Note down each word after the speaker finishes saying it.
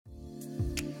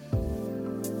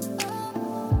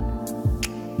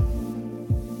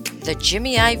The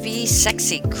Jimmy IV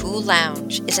Sexy Cool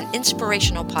Lounge is an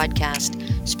inspirational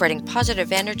podcast spreading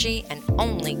positive energy and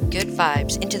only good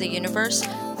vibes into the universe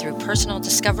through personal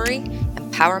discovery,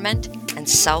 empowerment, and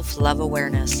self-love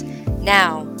awareness.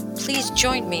 Now, please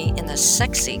join me in the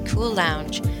Sexy Cool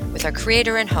Lounge with our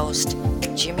creator and host,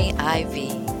 Jimmy IV.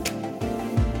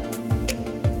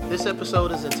 This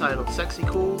episode is entitled Sexy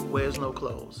Cool Wears No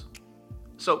Clothes.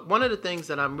 So one of the things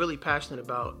that I'm really passionate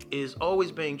about is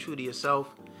always being true to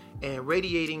yourself and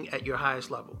radiating at your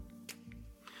highest level.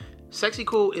 Sexy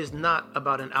cool is not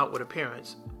about an outward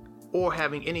appearance or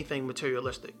having anything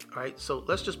materialistic, right? So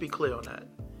let's just be clear on that.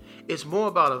 It's more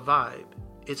about a vibe.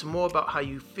 It's more about how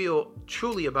you feel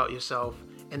truly about yourself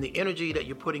and the energy that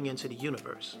you're putting into the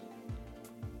universe.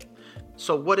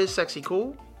 So what is sexy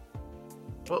cool?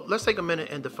 Well, let's take a minute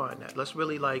and define that. Let's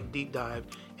really deep dive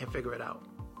and figure it out.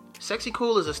 Sexy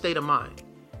cool is a state of mind.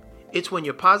 It's when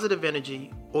your positive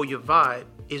energy or your vibe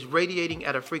is radiating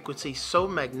at a frequency so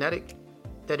magnetic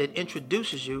that it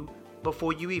introduces you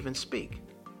before you even speak.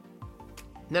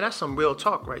 Now that's some real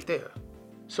talk right there.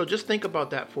 So just think about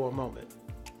that for a moment.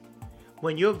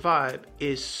 When your vibe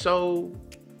is so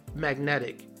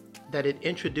magnetic that it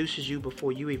introduces you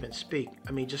before you even speak,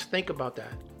 just think about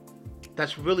that.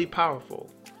 That's really powerful.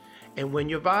 And when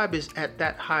your vibe is at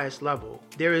that highest level,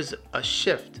 there is a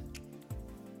shift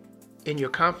in your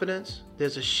confidence,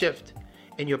 there's a shift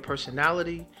in your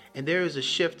personality, and there is a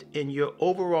shift in your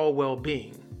overall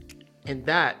well-being. And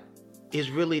that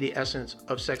is really the essence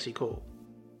of sexy cool.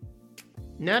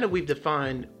 Now that we've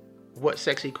defined what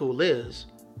sexy cool is,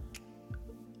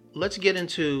 let's get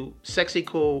into sexy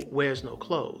cool wears no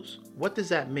clothes. What does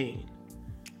that mean?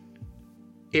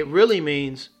 It really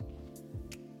means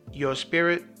your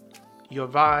spirit, your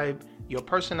vibe, your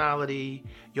personality,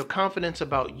 your confidence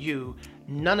about you,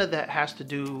 none of that has to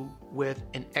do with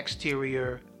an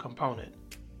exterior component.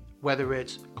 Whether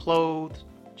it's clothes,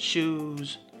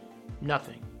 shoes,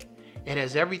 nothing. It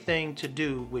has everything to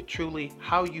do with truly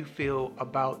how you feel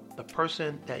about the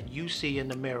person that you see in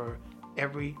the mirror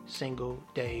every single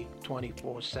day,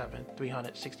 24/7,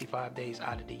 365 days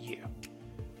out of the year.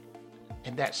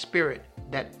 And that spirit,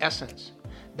 that essence,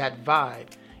 that vibe,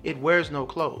 it wears no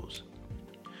clothes.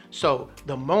 So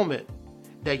the moment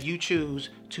that you choose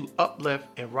to uplift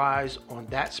and rise on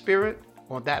that spirit,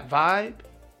 on that vibe,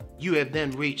 you have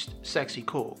then reached sexy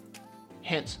cool.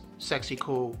 Hence, sexy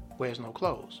cool wears no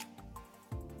clothes.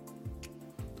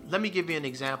 Let me give you an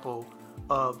example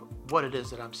of what it is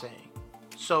that I'm saying.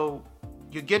 So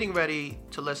you're getting ready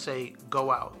to, let's say, go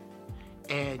out,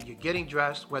 and you're getting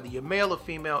dressed, whether you're male or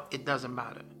female, it doesn't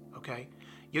matter, okay?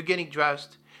 You're getting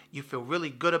dressed, you feel really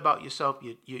good about yourself,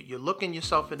 you're looking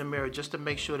yourself in the mirror just to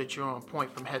make sure that you're on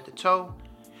point from head to toe,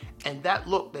 and that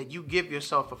look that you give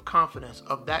yourself of confidence,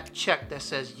 of that check that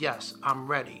says, yes, I'm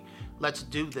ready, let's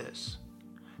do this.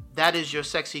 That is your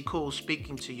sexy cool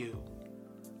speaking to you.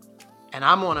 And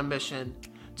I'm on a mission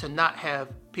to not have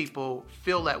people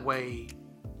feel that way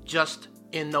just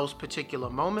in those particular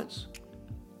moments.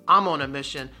 I'm on a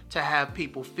mission to have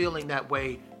people feeling that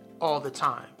way all the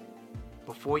time.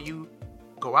 Before you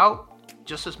go out,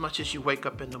 just as much as you wake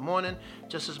up in the morning,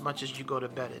 just as much as you go to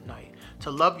bed at night. To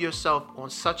love yourself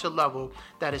on such a level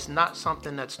that it's not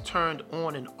something that's turned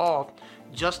on and off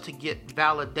just to get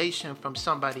validation from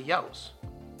somebody else.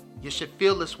 You should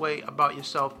feel this way about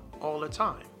yourself all the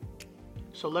time.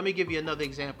 So let me give you another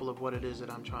example of what it is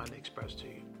that I'm trying to express to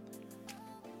you.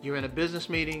 You're in a business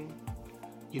meeting,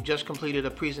 you've just completed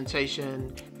a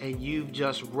presentation, and you've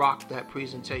just rocked that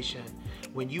presentation.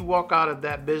 When you walk out of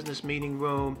that business meeting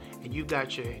room and you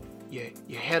got your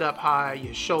head up high,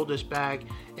 your shoulders back,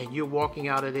 and you're walking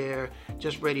out of there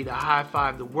just ready to high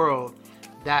five the world,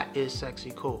 that is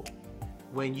sexy cool.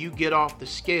 When you get off the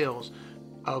scales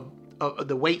of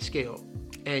the weight scale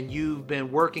and you've been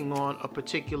working on a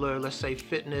particular, let's say,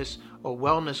 fitness or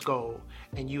wellness goal,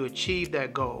 and you achieve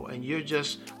that goal, and you're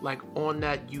just on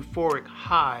that euphoric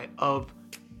high of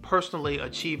personally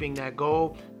achieving that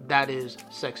goal, that is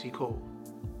sexy cool.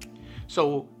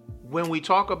 So when we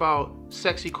talk about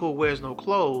sexy cool wears no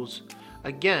clothes,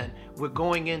 again, we're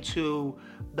going into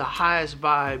the highest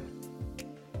vibe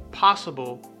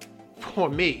possible for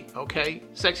me, okay?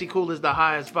 Sexy cool is the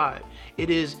highest vibe. It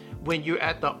is when you're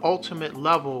at the ultimate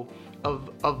level of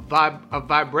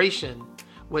vibration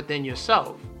within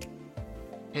yourself.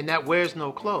 And that wears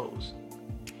no clothes.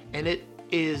 And it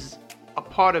is a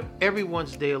part of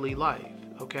everyone's daily life,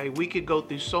 okay? We could go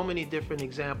through so many different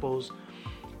examples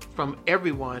from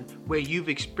everyone where you've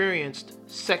experienced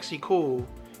sexy cool,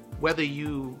 whether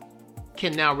you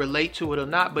can now relate to it or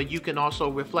not, but you can also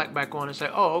reflect back on and say,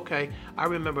 oh, okay, I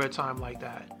remember a time like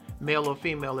that. male or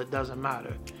female, it doesn't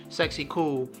matter. Sexy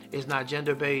Cool is not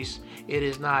gender based. It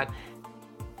is not,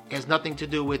 has nothing to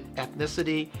do with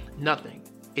ethnicity, nothing.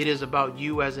 It is about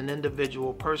you as an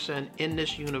individual person in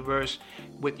this universe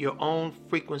with your own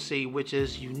frequency, which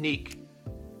is unique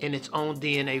in its own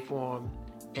DNA form.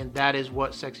 And that is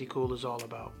what Sexy Cool is all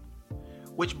about.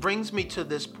 Which brings me to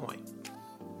this point.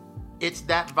 It's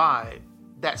that vibe,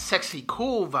 that Sexy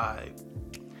Cool vibe,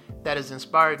 that has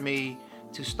inspired me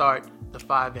to start the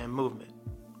 5M movement.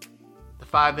 The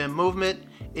 5M movement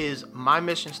is my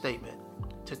mission statement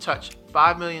to touch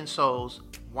 5 million souls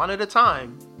one at a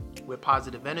time with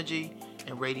positive energy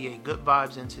and radiate good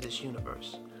vibes into this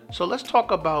universe. So let's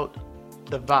talk about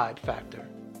the vibe factor,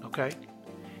 okay?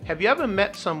 Have you ever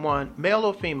met someone, male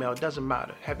or female, doesn't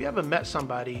matter. Have you ever met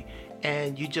somebody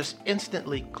and you just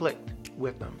instantly clicked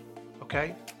with them,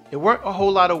 okay? There weren't a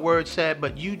whole lot of words said,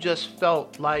 but you just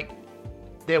felt like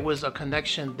there was a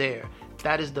connection there.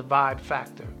 That is the vibe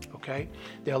factor, okay?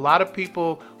 There are a lot of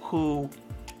people who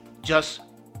just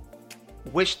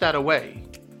wish that away,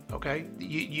 okay?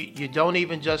 You don't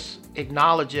even just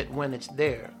acknowledge it when it's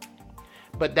there.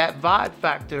 But that vibe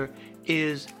factor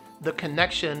is the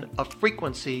connection of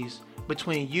frequencies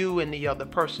between you and the other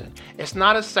person. It's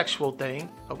not a sexual thing,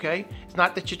 okay? It's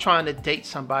not that you're trying to date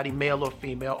somebody, male or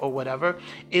female or whatever.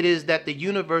 It is that the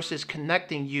universe is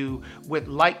connecting you with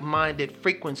like-minded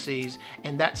frequencies,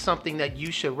 and that's something that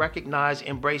you should recognize,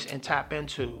 embrace, and tap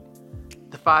into.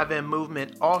 The 5M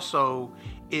movement also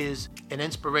is an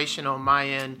inspiration on my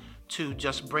end to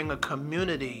just bring a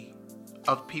community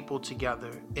of people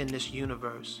together in this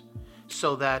universe,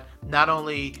 so that not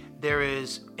only there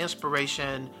is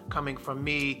inspiration coming from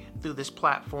me through this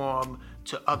platform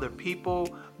to other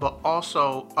people, but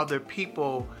also other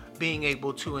people being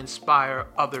able to inspire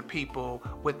other people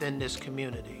within this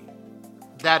community.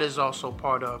 That is also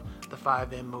part of the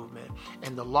 5M movement.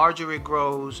 And the larger it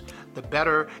grows, the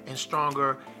better and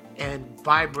stronger and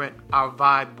vibrant our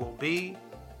vibe will be,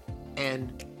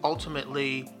 and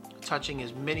ultimately touching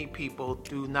as many people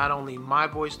through not only my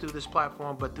voice through this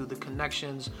platform, but through the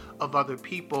connections of other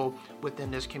people within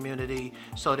this community,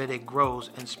 so that it grows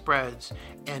and spreads.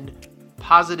 And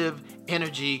positive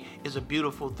energy is a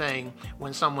beautiful thing.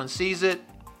 When someone sees it,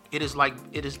 it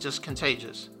is just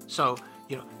contagious. So,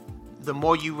 the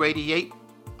more you radiate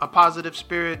a positive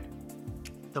spirit,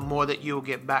 the more that you'll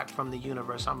get back from the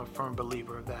universe. I'm a firm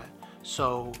believer of that.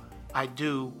 So I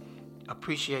do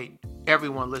appreciate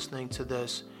everyone listening to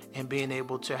this and being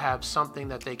able to have something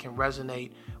that they can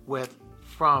resonate with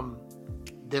from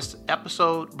this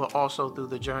episode, but also through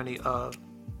the journey of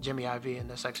Jimmy IV and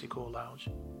the Sexy Cool Lounge.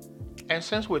 And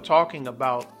since we're talking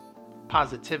about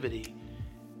positivity,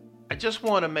 I just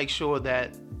want to make sure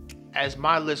that as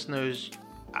my listeners,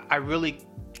 I really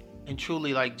and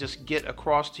truly just get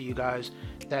across to you guys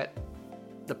that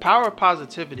the power of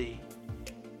positivity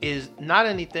is not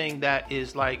anything that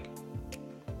is like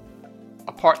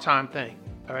a part-time thing.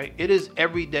 All right, it is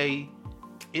every day.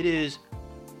 It is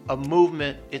a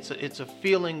movement. It's a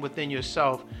feeling within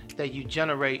yourself that you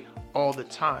generate all the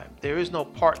time. There is no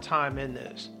part-time in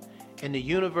this, and the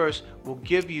universe will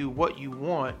give you what you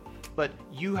want, but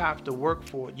you have to work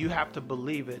for it. You have to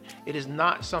believe it. It is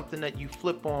not something that you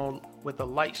flip on with a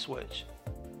light switch.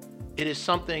 It is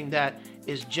something that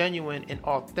is genuine and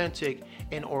authentic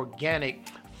and organic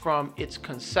from its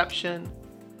conception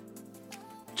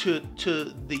to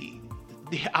the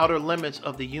outer limits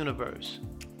of the universe.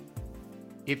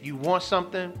 If you want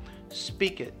something,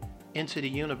 speak it into the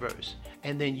universe,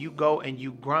 and then you go and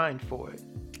you grind for it.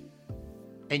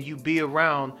 And you be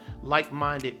around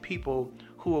like-minded people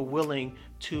who are willing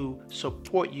to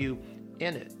support you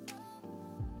in it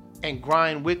and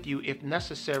grind with you if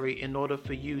necessary in order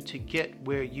for you to get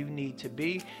where you need to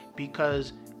be,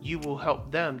 because you will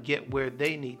help them get where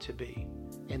they need to be.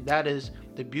 And that is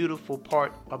the beautiful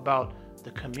part about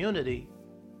the community,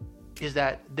 is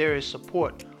that there is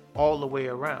support all the way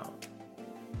around.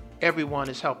 Everyone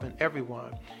is helping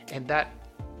everyone. And that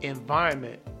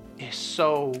environment is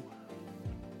so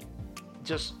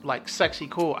just sexy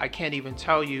cool. I can't even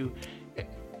tell you.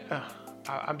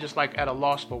 I'm just at a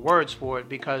loss for words for it,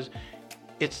 because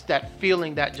it's that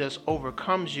feeling that just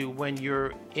overcomes you when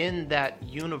you're in that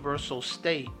universal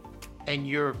state and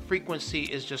your frequency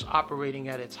is just operating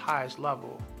at its highest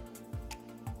level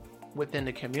within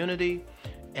the community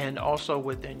and also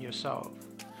within yourself.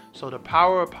 So the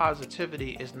power of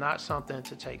positivity is not something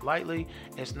to take lightly.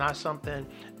 It's not something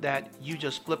that you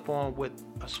just flip on with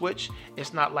a switch.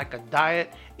 It's not like a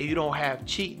diet. You don't have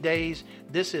cheat days.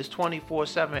 This is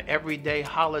 24/7, every day,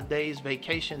 holidays,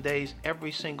 vacation days,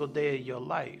 every single day of your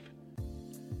life.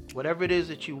 Whatever it is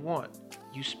that you want,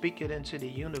 You speak it into the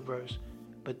universe,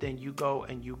 but then you go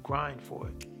and you grind for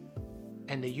it.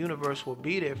 And the universe will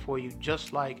be there for you,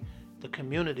 just like the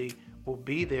community will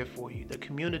be there for you. The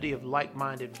community of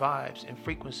like-minded vibes and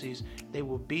frequencies, they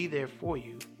will be there for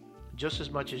you just as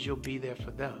much as you'll be there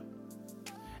for them.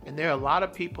 And there are a lot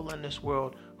of people in this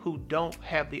world who don't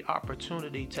have the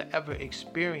opportunity to ever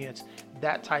experience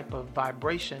that type of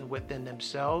vibration within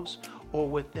themselves or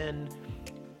within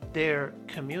their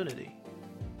community.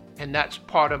 And that's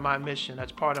part of my mission.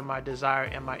 That's part of my desire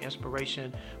and my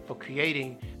inspiration for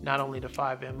creating not only the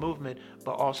 5M movement,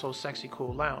 but also Sexy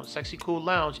Cool Lounge. Sexy Cool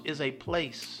Lounge is a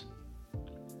place.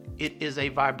 It is a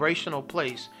vibrational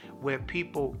place where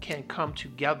people can come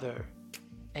together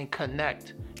and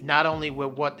connect, not only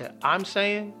with what that I'm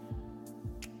saying,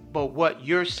 but what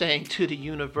you're saying to the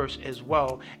universe as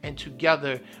well. And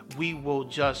together we will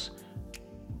just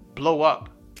blow up.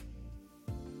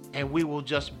 And we will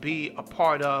just be a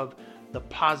part of the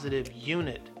positive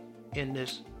unit in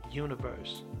this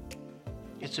universe.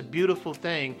 It's a beautiful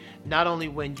thing, not only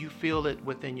when you feel it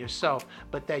within yourself,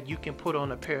 but that you can put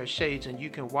on a pair of shades and you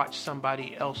can watch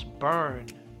somebody else burn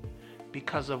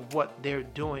because of what they're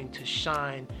doing to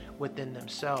shine within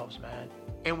themselves, man.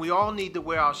 And we all need to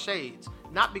wear our shades,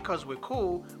 not because we're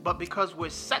cool, but because we're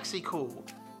sexy cool.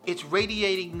 It's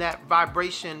radiating that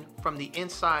vibration from the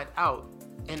inside out.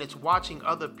 And it's watching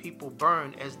other people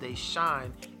burn as they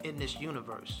shine in this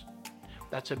universe.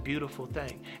 That's a beautiful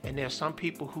thing. And there are some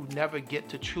people who never get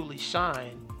to truly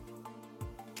shine.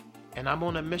 And I'm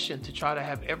on a mission to try to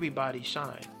have everybody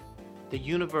shine. The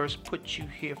universe put you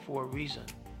here for a reason.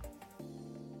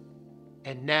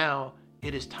 And now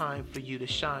it is time for you to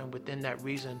shine within that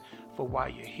reason for why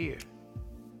you're here.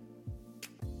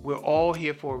 We're all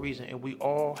here for a reason, and we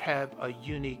all have a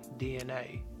unique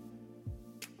DNA.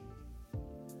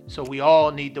 So we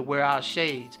all need to wear our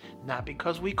shades, not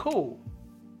because we cool,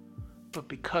 but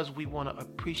because we want to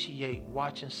appreciate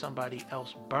watching somebody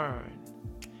else burn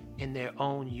in their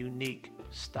own unique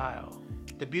style.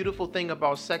 The beautiful thing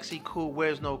about Sexy Cool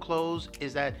Wears No Clothes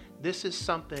is that this is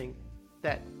something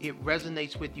that it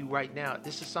resonates with you right now.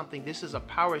 This is a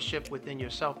power shift within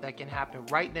yourself that can happen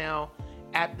right now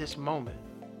at this moment.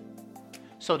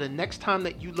 So the next time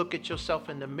that you look at yourself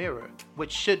in the mirror,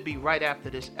 which should be right after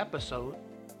this episode,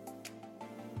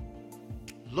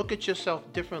 look at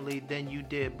yourself differently than you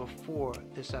did before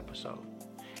this episode,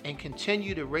 and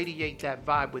continue to radiate that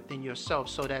vibe within yourself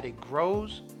so that it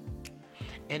grows,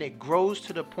 and it grows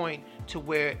to the point to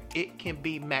where it can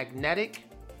be magnetic.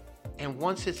 And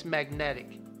once it's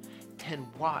magnetic, then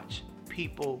watch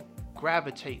people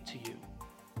gravitate to you.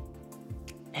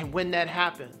 And when that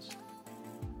happens,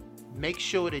 make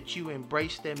sure that you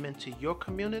embrace them into your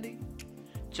community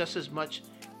just as much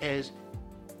as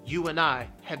you and I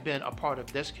have been a part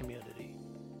of this community.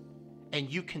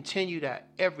 And you continue that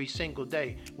every single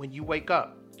day. When you wake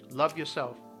up, love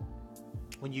yourself.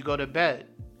 When you go to bed,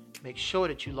 make sure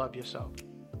that you love yourself.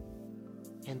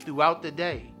 And throughout the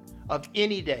day, of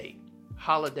any day,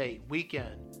 holiday,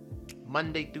 weekend,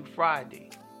 Monday through Friday,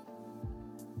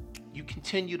 you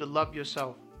continue to love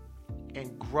yourself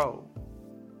and grow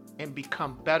and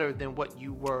become better than what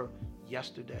you were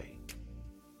yesterday.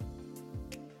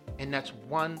 And that's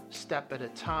one step at a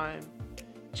time,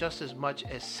 just as much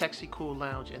as Sexy Cool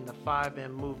Lounge and the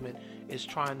 5M movement is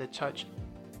trying to touch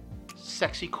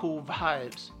sexy cool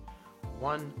vibes,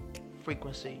 one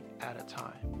frequency at a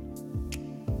time.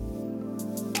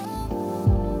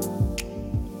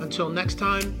 Until next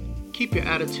time, keep your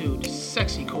attitude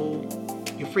sexy cool,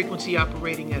 your frequency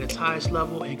operating at its highest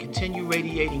level, and continue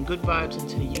radiating good vibes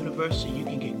into the universe so you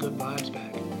can get good vibes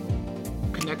back.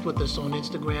 Connect with us on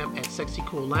Instagram at Sexy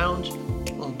Cool Lounge,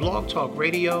 on Blog Talk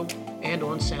Radio, and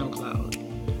on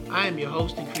SoundCloud. I am your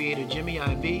host and creator, Jimmy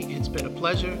IV. It's been a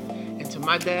pleasure. And to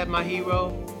my dad, my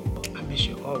hero, I miss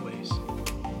you always.